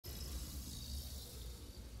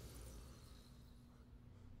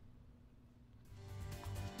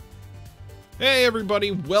Hey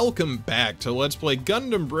everybody, welcome back to Let's Play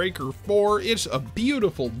Gundam Breaker 4. It's a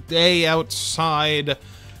beautiful day outside.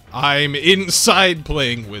 I'm inside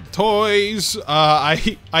playing with toys.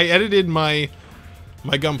 I edited my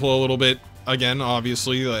Gunpla a little bit, again,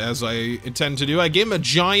 obviously, as I intend to do. I gave him a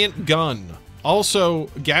giant gun.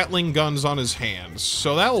 Also, Gatling guns on his hands,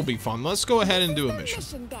 so that will be fun. Let's go ahead and do a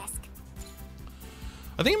mission.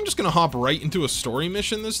 I think I'm just gonna hop right into a story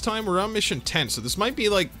mission this time. We're on mission 10, so this might be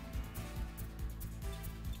like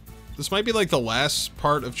the last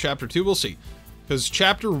part of chapter 2. We'll see, because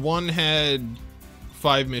chapter 1 had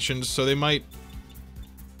 5 missions, so they might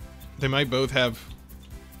both have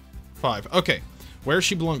 5. Okay, where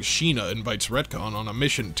she belongs. Sheena invites Retcon on a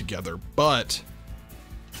mission together, but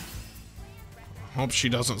hope she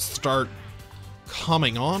doesn't start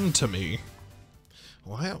coming on to me.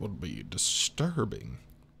 Well, that would be disturbing.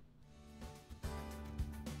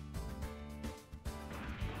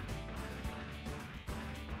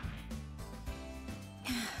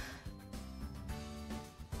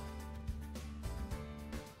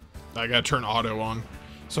 I gotta turn auto on,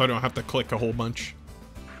 so I don't have to click a whole bunch.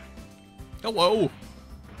 Hello!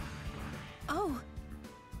 Oh.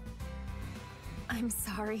 I'm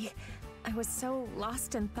sorry. I was so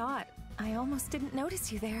lost in thought, I almost didn't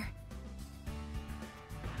notice you there.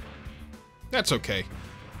 That's okay.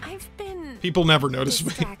 I've been... People never notice me.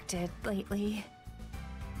 Distracted lately.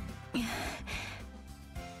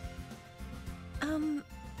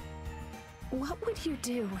 What would you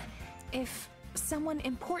do if someone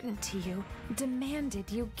important to you demanded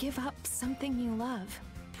you give up something you love?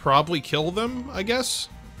 Probably kill them, I guess?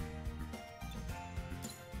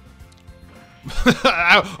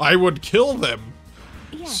 I would kill them,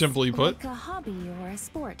 yes, simply put. Like a hobby or a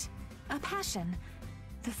sport, a passion,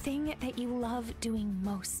 the thing that you love doing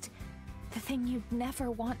most, the thing you'd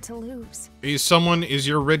never want to lose. Is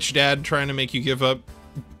your rich dad trying to make you give up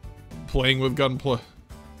playing with Gunpla?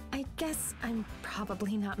 I guess I'm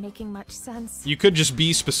probably not making much sense. You could just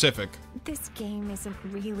be specific. This game isn't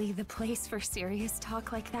really the place for serious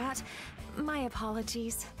talk like that. My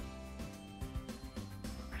apologies.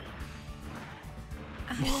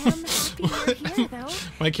 I am happy you're here, though.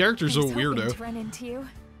 My character's a I was hoping weirdo. to run into you.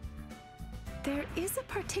 There is a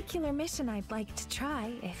particular mission I'd like to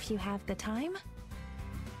try if you have the time.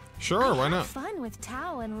 Sure, why I had not? fun with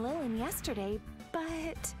Tao and Lilin yesterday,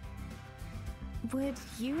 but would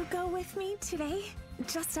you go with me today?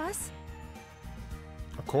 Just us?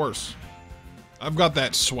 Of course. I've got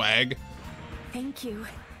that swag. Thank you.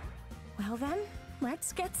 Well then,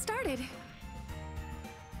 let's get started.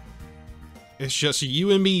 It's just you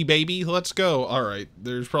and me, baby. Let's go. Alright,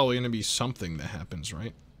 there's probably gonna be something that happens,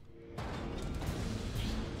 right?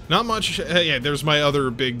 Not much. Yeah, there's my other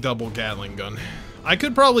big double Gatling gun. I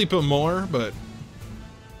could probably put more, but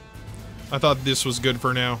I thought this was good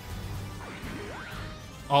for now.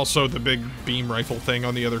 Also, the big beam rifle thing,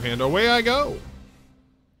 on the other hand. Away I go!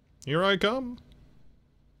 Here I come.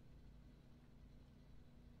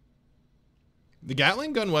 The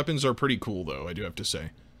Gatling gun weapons are pretty cool, though, I do have to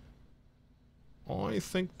say. I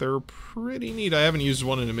think they're pretty neat. I haven't used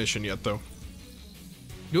one in a mission yet, though.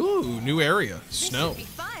 Ooh, new area. Snow. This should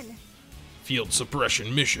be fun. Field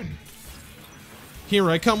suppression mission. Here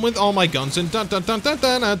I come with all my guns and dun dun dun dun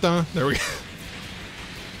dun dun dun. There we go.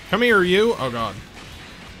 Come here, you. Oh, God.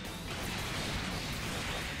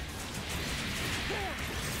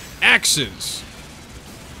 Axes.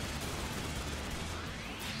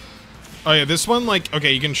 Oh yeah, this one, like,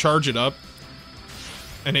 okay, you can charge it up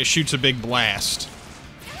and it shoots a big blast.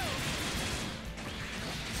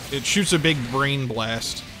 It shoots a big brain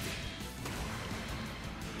blast.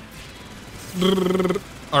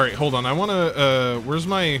 Alright, hold on, I wanna, where's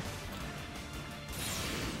my...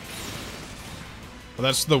 Oh,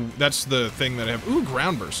 that's the thing that I have. Ooh,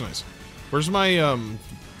 ground burst, nice. Where's my,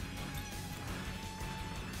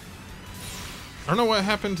 I don't know what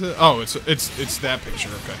happened to... Oh, it's that picture,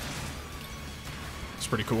 okay. It's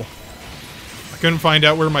pretty cool. I couldn't find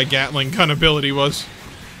out where my Gatling gun ability was.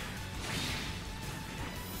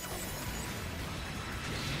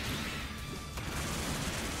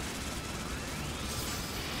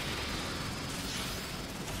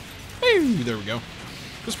 Hey, there we go.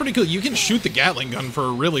 It's pretty cool. You can shoot the Gatling gun for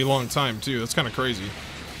a really long time, too. That's kind of crazy.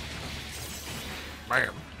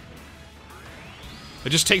 Bam. It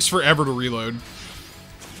just takes forever to reload.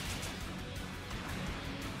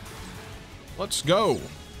 Let's go.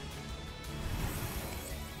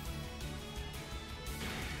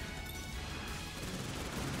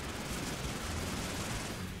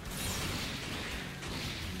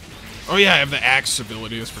 Oh yeah, I have the axe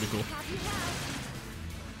ability. That's pretty cool.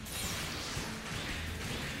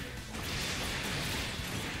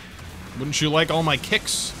 Wouldn't you like all my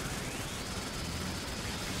kicks?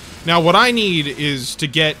 Now, what I need is to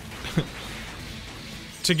get...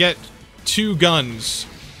 to get 2 guns.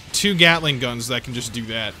 2 Gatling guns that can just do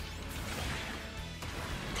that.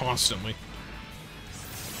 Constantly.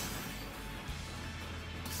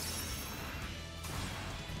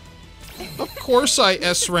 Of course I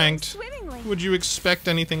S-ranked. Would you expect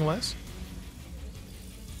anything less?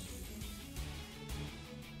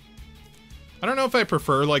 I don't know if I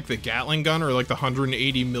prefer, like, the Gatling gun or, like, the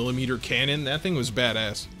 180mm cannon. That thing was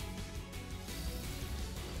badass.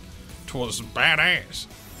 'Twas badass.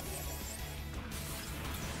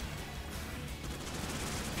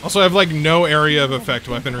 Also, I have, like, no area of effect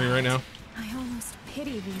weaponry right now. I almost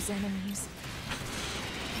pity these enemies.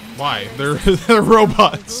 Why? They're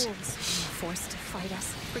robots. Forced to fight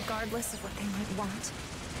us, regardless of what they might want.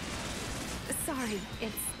 Sorry,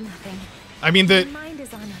 it's nothing. I mean,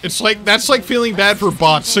 it's like, that's like feeling bad for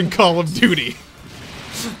bots in Call of Duty.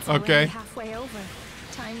 Okay. Halfway over.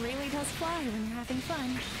 Time really does fly when you're having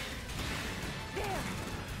fun. There.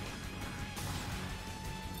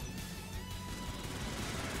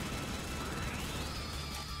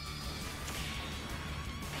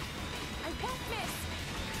 I got this.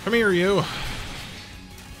 Come here, you.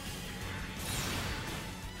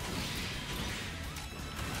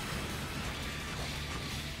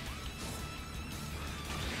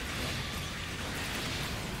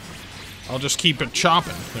 I'll just keep it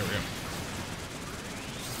chopping. There we go.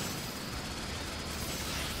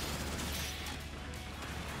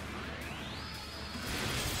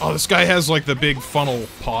 Oh, this guy has like the big funnel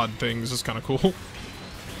pod things. It's kind of cool.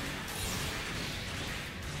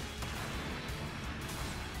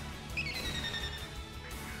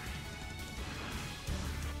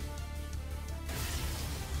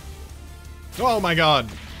 Oh my god.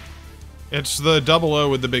 It's the 00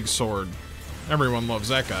 with the big sword. Everyone loves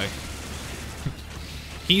that guy.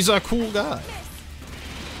 He's a cool guy.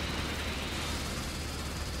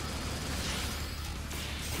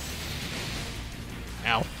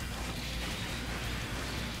 Ow.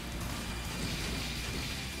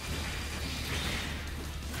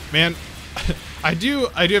 Man, I do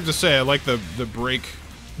have to say I like the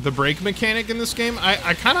brake mechanic in this game.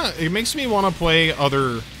 I kind of, it makes me want to play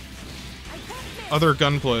other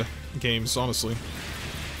gunplay games, honestly.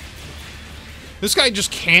 This guy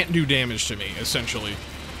just can't do damage to me, essentially.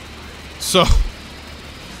 So,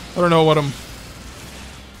 I don't know what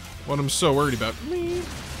I'm so worried about.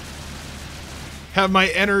 Have my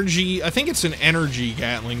energy, I think it's an energy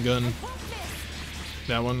Gatling gun.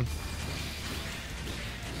 That one.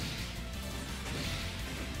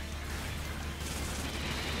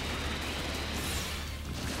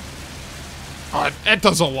 Oh, that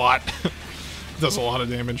does a lot. Does a lot of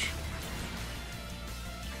damage.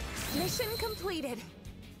 Mission completed.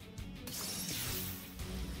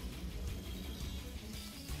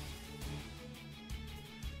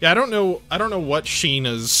 Yeah, I don't know what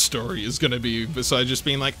Sheena's story is gonna be besides just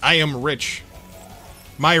being like, I am rich.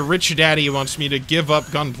 My rich daddy wants me to give up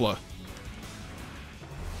Gunpla.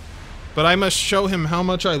 But I must show him how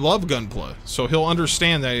much I love Gunpla, so he'll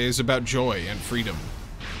understand that it is about joy and freedom.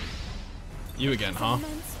 You again, huh?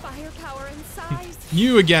 Firepower and size.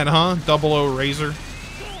 You again, huh? 00 Razor.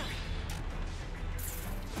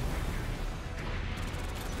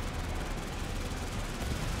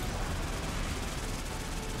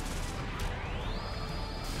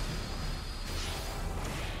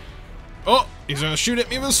 Oh, he's gonna shoot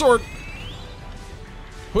at me with a sword.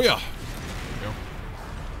 Hoo-yah. There we go.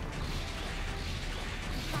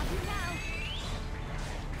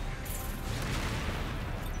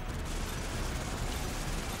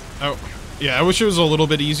 Oh, yeah, I wish it was a little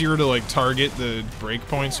bit easier to, like, target the break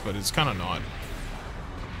points, but it's kind of not.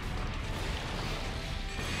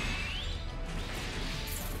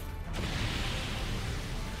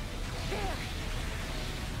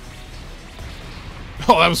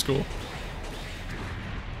 Oh, that was cool.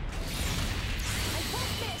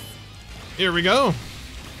 Here we go.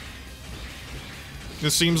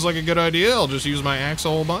 This seems like a good idea. I'll just use my axe a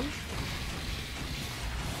whole bunch.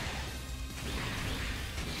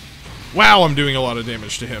 Wow, I'm doing a lot of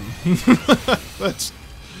damage to him. That's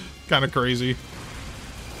kind of crazy.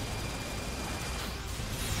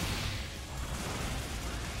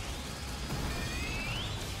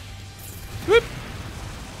 Whoop.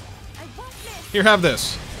 Here, have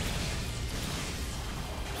this.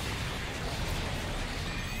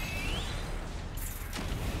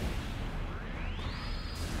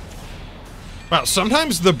 Wow,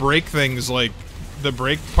 sometimes the break things, like, the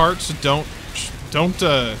break parts don't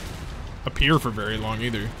appear for very long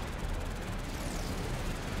either.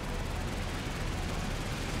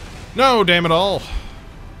 No, damn it all.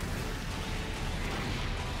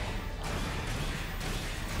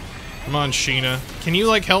 Come on, Sheena. Can you,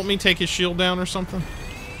 like, help me take his shield down or something?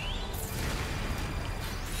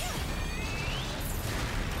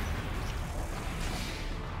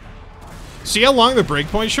 See how long the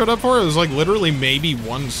breakpoint showed up for? It was, like, literally maybe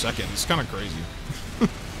 1 second. It's kind of crazy.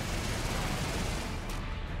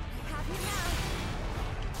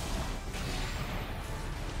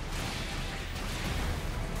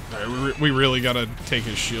 Alright, we really gotta take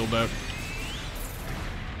his shield out.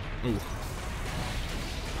 Ooh.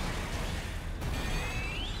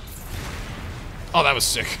 Oh, that was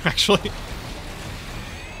sick, actually.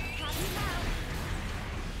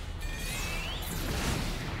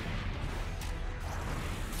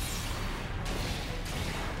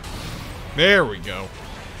 There we go.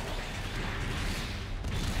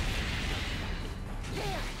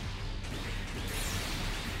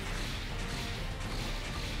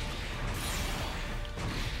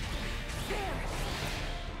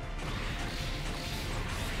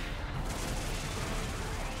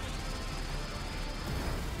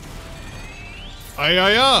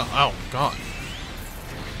 Oh, God.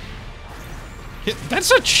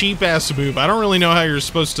 That's a cheap-ass move. I don't really know how you're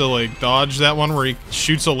supposed to, like, dodge that one where he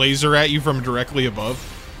shoots a laser at you from directly above.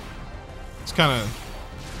 It's kind of...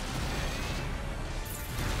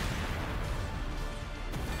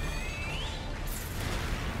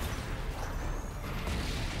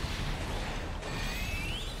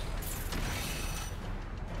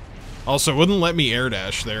 Also, wouldn't let me air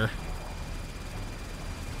dash there.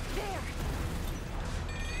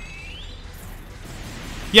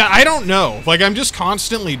 Yeah, I don't know. Like, I'm just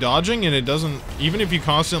constantly dodging, and it doesn't... Even if you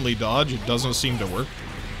constantly dodge, it doesn't seem to work.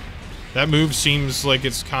 That move seems like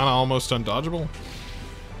it's kind of almost undodgeable.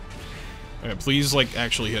 Okay, please, like,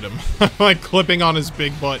 actually hit him. I'm, like, clipping on his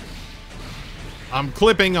big butt. I'm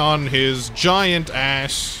clipping on his giant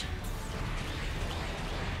ass.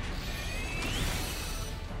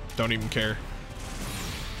 Don't even care.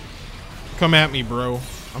 Come at me, bro.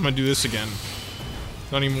 I'm gonna do this again.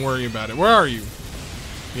 Don't even worry about it. Where are you?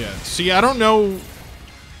 Yeah, see, I don't know.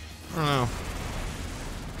 I don't know.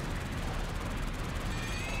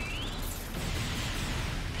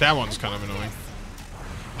 That one's kind of annoying.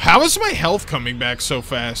 How is my health coming back so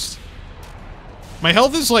fast? My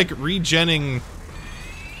health is, like, regenning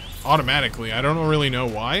automatically. I don't really know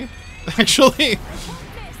why, actually.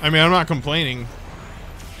 I mean, I'm not complaining.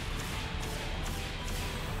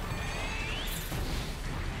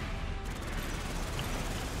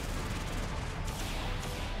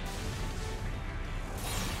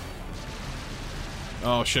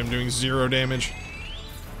 Oh shit, I'm doing 0 damage.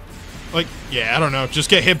 Like, yeah, I don't know. Just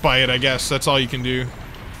get hit by it, I guess. That's all you can do.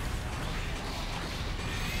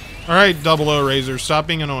 Alright, 00 Razor, stop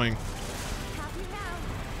being annoying.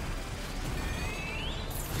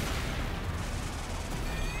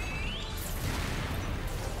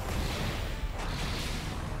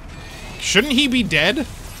 Shouldn't he be dead?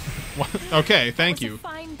 Okay, thank you. A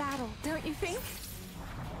fine battle, don't you think?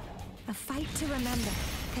 A fight to remember,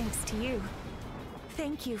 thanks to you.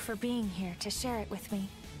 Thank you for being here to share it with me.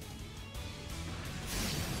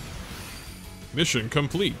 Mission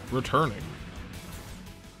complete. Returning.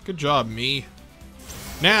 Good job, me.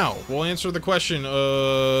 Now, we'll answer the question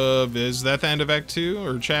of, is that the end of Act 2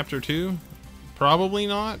 or Chapter 2? Probably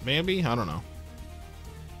not. Maybe. I don't know.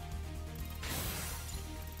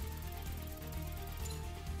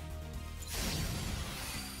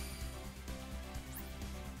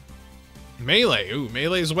 Melee. Ooh,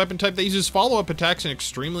 melee is a weapon type that uses follow-up attacks and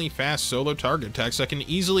extremely fast solo target attacks that can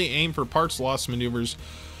easily aim for parts loss maneuvers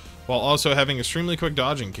while also having extremely quick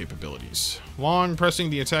dodging capabilities. Long pressing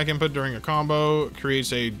the attack input during a combo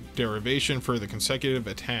creates a derivation for the consecutive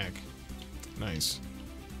attack. Nice.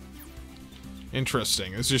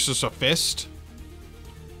 Interesting. Is this just a fist?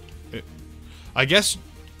 I guess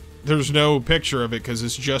there's no picture of it because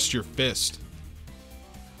it's just your fist.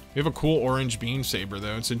 We have a cool orange beam saber,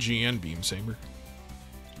 though. It's a GN beam saber.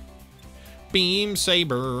 Beam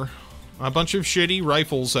saber. A bunch of shitty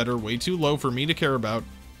rifles that are way too low for me to care about.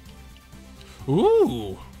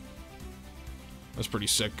 Ooh. That's pretty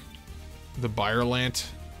sick. The Byerlant.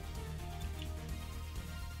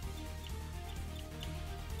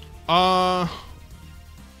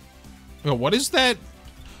 What is that?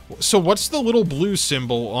 So what's the little blue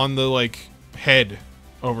symbol on the, like, head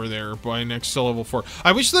over there by next to level 4?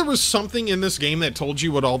 I wish there was something in this game that told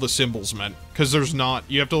you what all the symbols meant, because there's not.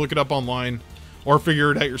 You have to look it up online or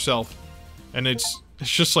figure it out yourself. And it's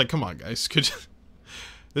just like, come on, guys.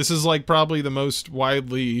 This is like probably the most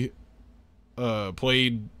widely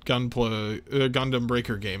played Gundam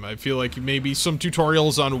Breaker game. I feel like maybe some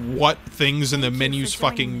tutorials on what things in the menus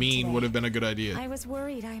fucking mean would have been a good idea. I was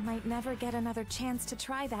worried I might never get another chance to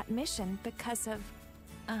try that mission because of,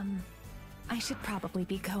 I should probably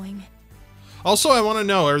be going. Also, I want to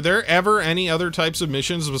know, are there ever any other types of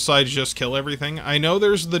missions besides just kill everything? I know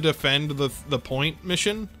there's the defend the point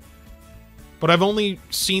mission, but I've only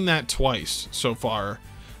seen that twice so far.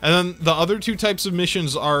 And then the other two types of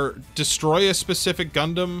missions are destroy a specific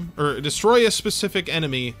Gundam, or destroy a specific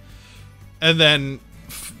enemy, and then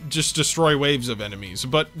just destroy waves of enemies.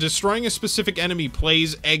 But destroying a specific enemy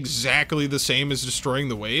plays exactly the same as destroying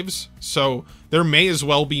the waves, so there may as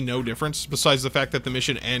well be no difference besides the fact that the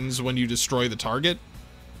mission ends when you destroy the target.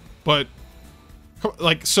 But,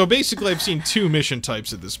 like, so basically I've seen two mission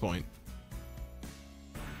types at this point.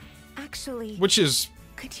 Actually, which is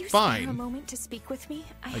could you fine. spare a moment to speak with me?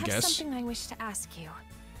 I have guess. something I wish to ask you.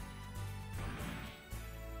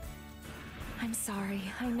 I'm sorry,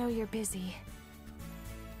 I know you're busy.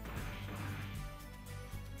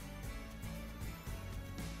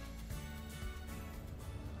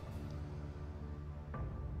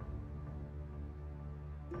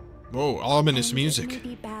 Whoa, ominous music. It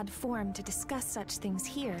may be bad form to discuss such things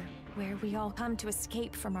here, where we all come to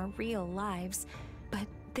escape from our real lives, but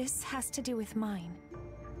this has to do with mine.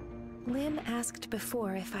 Lynn asked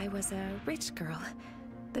before if I was a rich girl.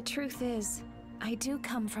 The truth is, I do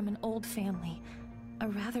come from an old family, a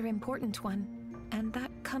rather important one, and that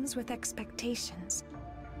comes with expectations.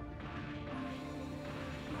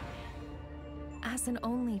 As an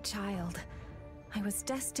only child, I was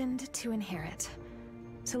destined to inherit.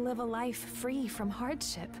 To live a life free from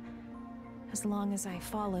hardship, as long as I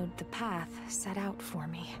followed the path set out for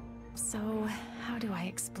me. So, how do I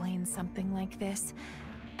explain something like this?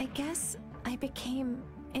 I guess I became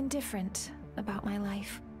indifferent about my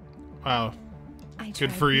life. Wow. I Good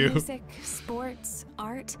tried for you. music, sports,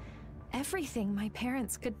 art, everything my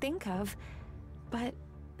parents could think of. But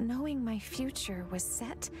knowing my future was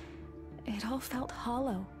set, it all felt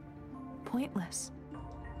hollow, pointless.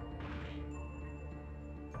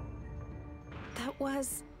 That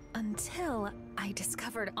was until I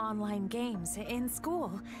discovered online games in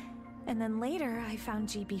school. And then later I found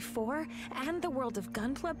GB4 and the world of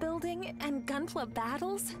Gunpla building and Gunpla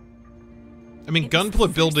battles. I mean,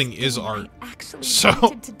 Gunpla building is art. I actually So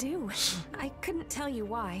wanted to do. I couldn't tell you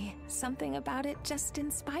why. Something about it just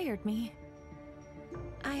inspired me.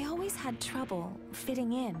 I always had trouble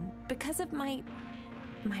fitting in because of my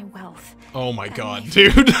wealth. Oh my and god, my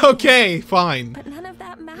dude. Okay, fine. But none of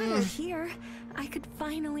that mattered here. I could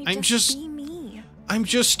finally I'm just be me. I'm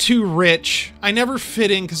just too rich. I never fit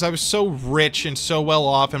in because I was so rich and so well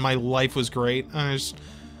off and my life was great.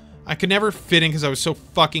 I could never fit in because I was so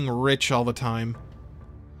fucking rich all the time.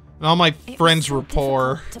 And all my friends were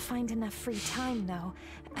poor. Difficult to find enough free time though,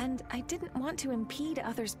 and I didn't want to impede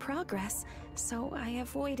others' progress, so I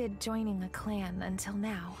avoided joining a clan until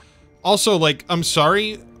now. Also, like, I'm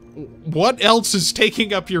sorry, what else is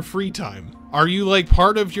taking up your free time? Are you, like,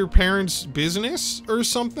 part of your parents' business or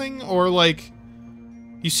something? Or, like,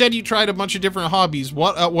 you said you tried a bunch of different hobbies.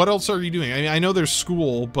 What else are you doing? I mean, I know there's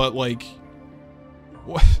school, but, like,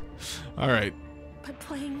 what? Alright. But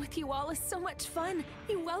playing with you all is so much fun.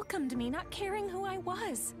 You welcomed me, not caring who I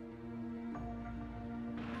was.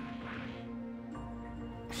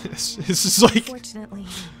 This is like... Fortunately,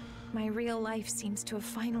 my real life seems to have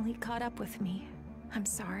finally caught up with me. I'm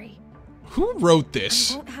sorry. Who wrote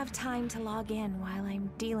this? I won't have time to log in while I'm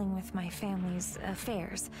dealing with my family's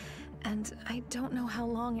affairs, and I don't know how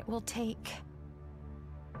long it will take.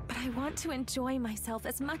 But I want to enjoy myself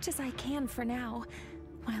as much as I can for now,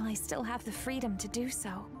 while I still have the freedom to do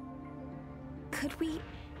so. Could we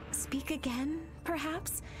speak again,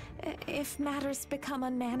 perhaps, if matters become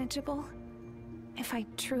unmanageable? If I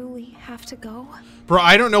truly have to go? Bro,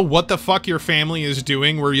 I don't know what the fuck your family is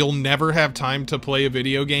doing where you'll never have time to play a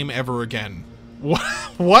video game ever again.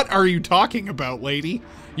 What are you talking about, lady?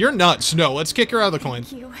 You're nuts. No, let's kick her out of the clan.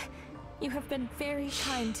 Thank you. You have been very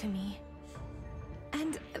kind to me.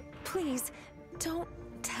 And please, don't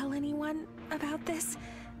tell anyone about this.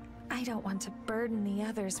 I don't want to burden the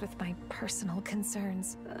others with my personal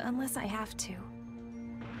concerns, unless I have to.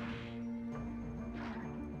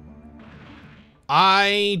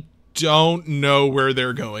 I don't know where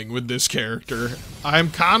they're going with this character.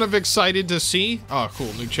 I'm kind of excited to see. Oh,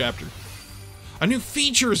 cool, new chapter. A new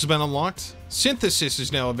feature has been unlocked. Synthesis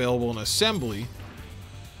is now available in assembly.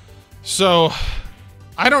 So,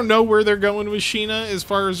 I don't know where they're going with Sheena as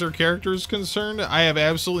far as her character is concerned. I have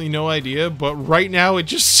absolutely no idea, but right now it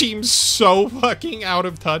just seems so fucking out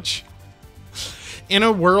of touch. in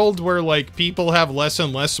a world where, like, people have less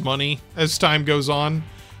and less money as time goes on,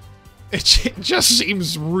 it just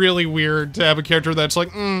seems really weird to have a character that's like,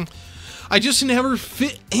 I just never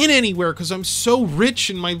fit in anywhere because I'm so rich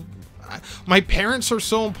and my parents are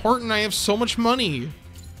so important. I have so much money.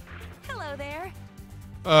 Hello there.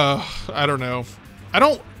 I don't know. I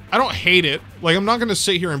don't hate it. Like, I'm not gonna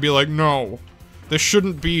sit here and be like, no, this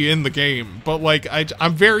shouldn't be in the game. But like,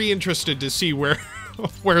 I'm very interested to see where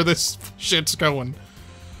where this shit's going.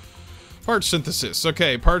 Parts synthesis.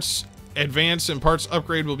 Okay, parts advance and parts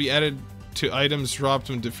upgrade will be added to items dropped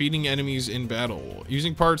when defeating enemies in battle.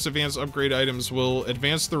 Using parts advance upgrade items will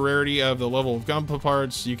advance the rarity of the level of Gundam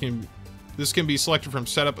parts. This can be selected from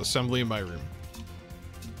setup, assembly, in my room.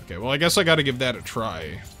 Okay, well, I guess I gotta give that a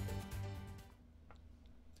try.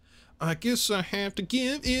 I guess I have to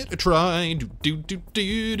give it a try.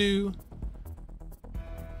 Do.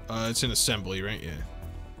 It's an assembly, right? Yeah.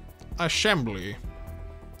 Assembly.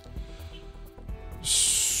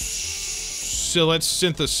 So let's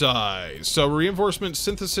synthesize. So reinforcement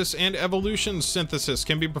synthesis and evolution synthesis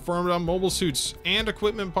can be performed on mobile suits and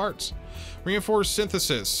equipment parts. Reinforcement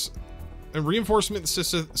synthesis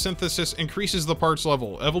increases the parts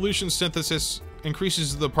level. Evolution synthesis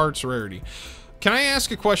increases the parts rarity. Can I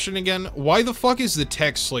ask a question again? Why the fuck is the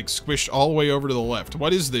text, like, squished all the way over to the left?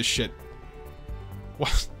 What is this shit?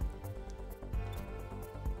 What?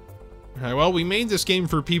 Alright, well, we made this game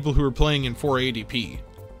for people who are playing in 480p.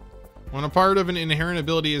 When a part of an inherent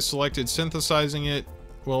ability is selected, synthesizing it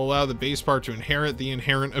will allow the base part to inherit the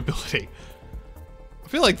inherent ability. I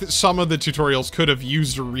feel like some of the tutorials could have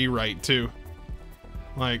used a rewrite, too.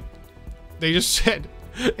 Like, they just said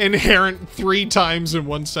inherent 3 times in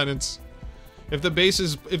one sentence. If the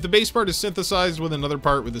base part is synthesized with another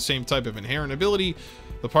part with the same type of inherent ability,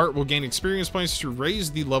 the part will gain experience points to raise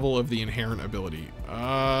the level of the inherent ability.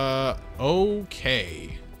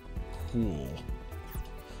 Okay. Cool.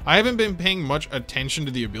 I haven't been paying much attention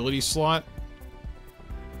to the ability slot.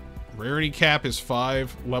 Rarity cap is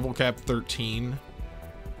 5, level cap 13.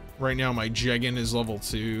 Right now my Jegan is level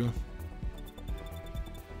 2.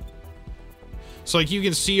 So, like, you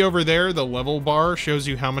can see over there, the level bar shows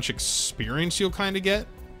you how much experience you'll kind of get.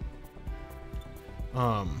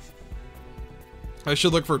 I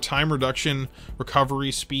should look for time reduction,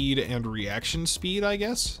 recovery speed, and reaction speed, I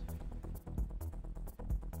guess.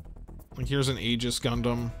 Like, here's an Aegis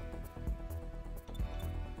Gundam.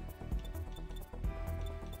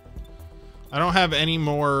 I don't have any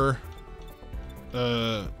more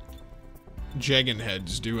Jegan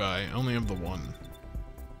heads, do I? I only have the one.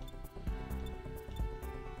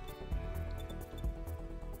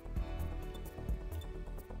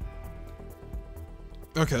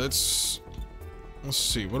 Okay, let's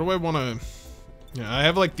see. What do I want to... Yeah, I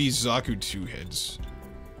have, like, these Zaku 2 heads.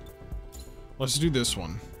 Let's do this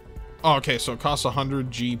one. Oh, okay, so it costs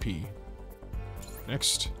 100 GP.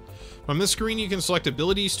 Next. From this screen, you can select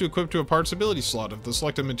abilities to equip to a part's ability slot. If the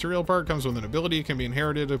selected material part comes with an ability, it can be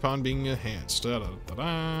inherited upon being enhanced.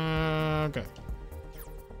 Okay.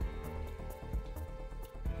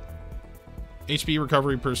 HP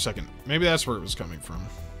recovery per second. Maybe that's where it was coming from.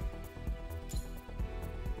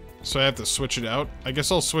 So I have to switch it out. I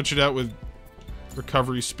guess I'll switch it out with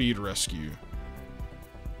recovery speed rescue.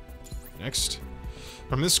 Next.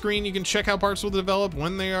 From this screen, you can check how parts will develop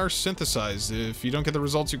when they are synthesized. If you don't get the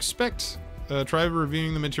results you expect, try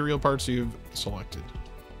reviewing the material parts you've selected.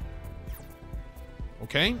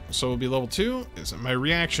 Okay, so it'll be level 2. My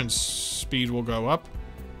reaction speed will go up.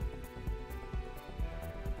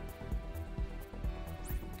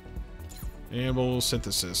 Enable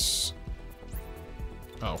synthesis.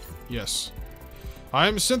 Oh, yes.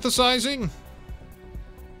 I'm synthesizing!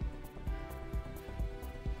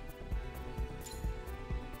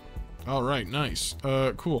 Alright, nice.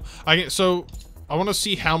 Cool. So, I want to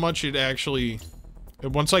see how much it actually...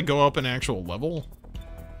 Once I go up an actual level...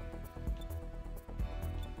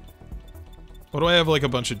 What do I have, like, a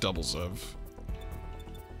bunch of doubles of?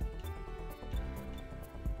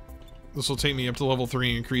 This will take me up to level 3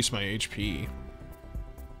 and increase my HP.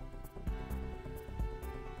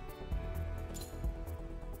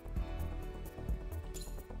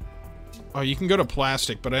 Oh, you can go to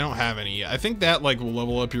plastic, but I don't have any yet. I think that, like, will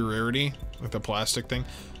level up your rarity, like the plastic thing.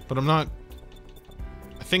 But I'm not...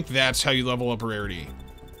 I think that's how you level up rarity.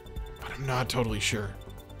 But I'm not totally sure.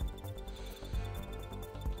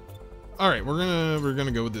 Alright, we're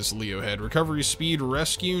gonna go with this Leo head. Recovery speed,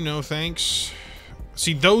 rescue, no thanks.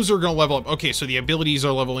 See, those are gonna level up. Okay, so the abilities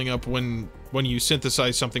are leveling up when you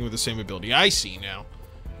synthesize something with the same ability. I see now.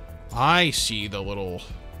 I see the little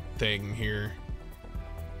thing here.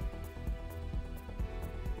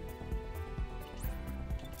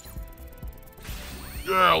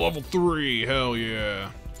 Yeah, level 3. Hell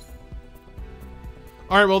yeah.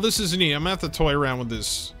 Alright, well, this is neat. I'm gonna have to toy around with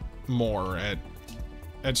this more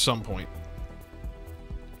at some point.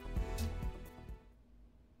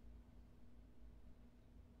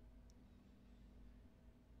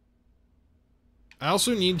 I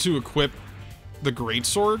also need to equip the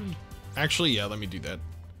greatsword. Actually, yeah, let me do that.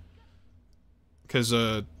 Because,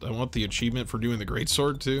 I want the achievement for doing the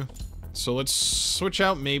greatsword, too. So let's switch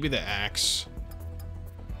out maybe the axe.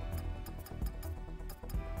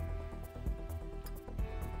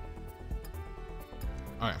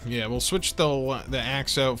 Alright, yeah, we'll switch the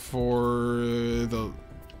axe out for the...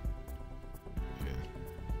 Yeah.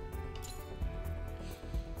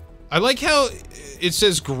 I like how it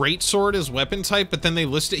says great sword as weapon type, but then they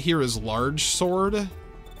list it here as large sword.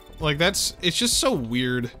 Like, it's just so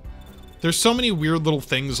weird. There's so many weird little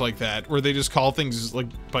things like that, where they just call things, like,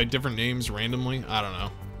 by different names randomly. I don't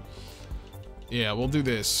know. Yeah, we'll do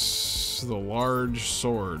this. The large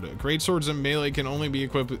sword. Great swords in melee can only be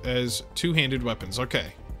equipped as two-handed weapons.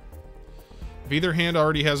 Okay. If either hand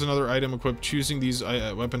already has another item equipped, choosing these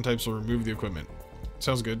weapon types will remove the equipment.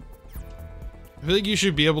 Sounds good. I feel like you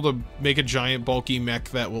should be able to make a giant bulky mech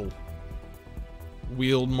that will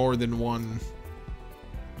wield more than one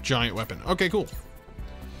giant weapon. Okay, cool.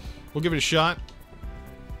 We'll give it a shot.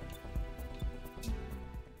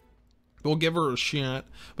 We'll give her a shot.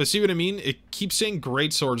 But see what I mean? It keeps saying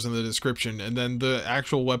great swords in the description, and then the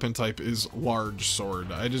actual weapon type is large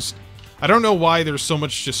sword. I don't know why there's so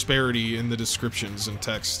much disparity in the descriptions and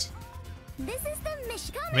text. This is the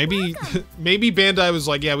Mishkana Maybe maybe Bandai was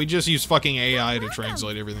like, yeah, we just use fucking AI to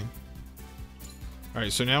translate everything.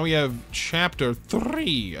 Alright, so now we have Chapter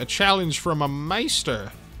 3, a challenge from a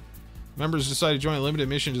Meister. Members decide to join a limited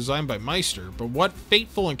mission designed by Meister, but what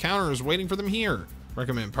fateful encounter is waiting for them here?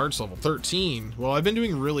 Recommend parts level 13. Well, I've been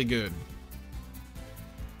doing really good.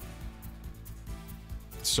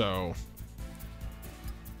 So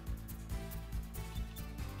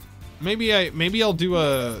maybe I'll do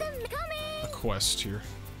a quest here.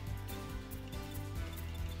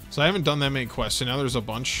 So I haven't done that many quests, and now there's a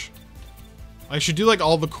bunch. I should do like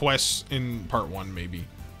all the quests in part 1 maybe.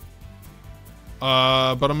 But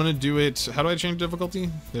I'm gonna do it. How do I change difficulty?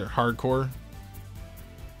 There, hardcore.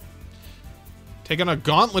 Take on a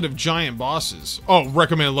gauntlet of giant bosses. Oh,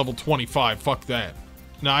 recommend level 25. Fuck that.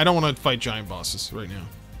 No, I don't want to fight giant bosses right now.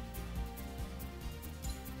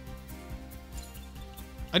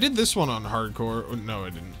 I did this one on hardcore. Oh, no, I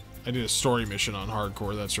didn't. I did a story mission on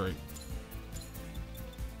hardcore. That's right.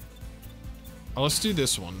 Oh, let's do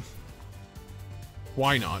this one.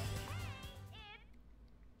 Why not?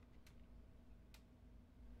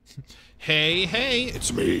 Hey, hey,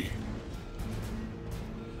 it's me.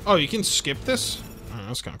 Oh, you can skip this? Oh,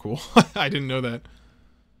 that's kind of cool. I didn't know that.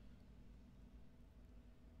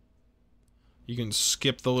 You can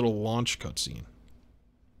skip the little launch cutscene.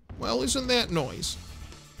 Well, isn't that noise?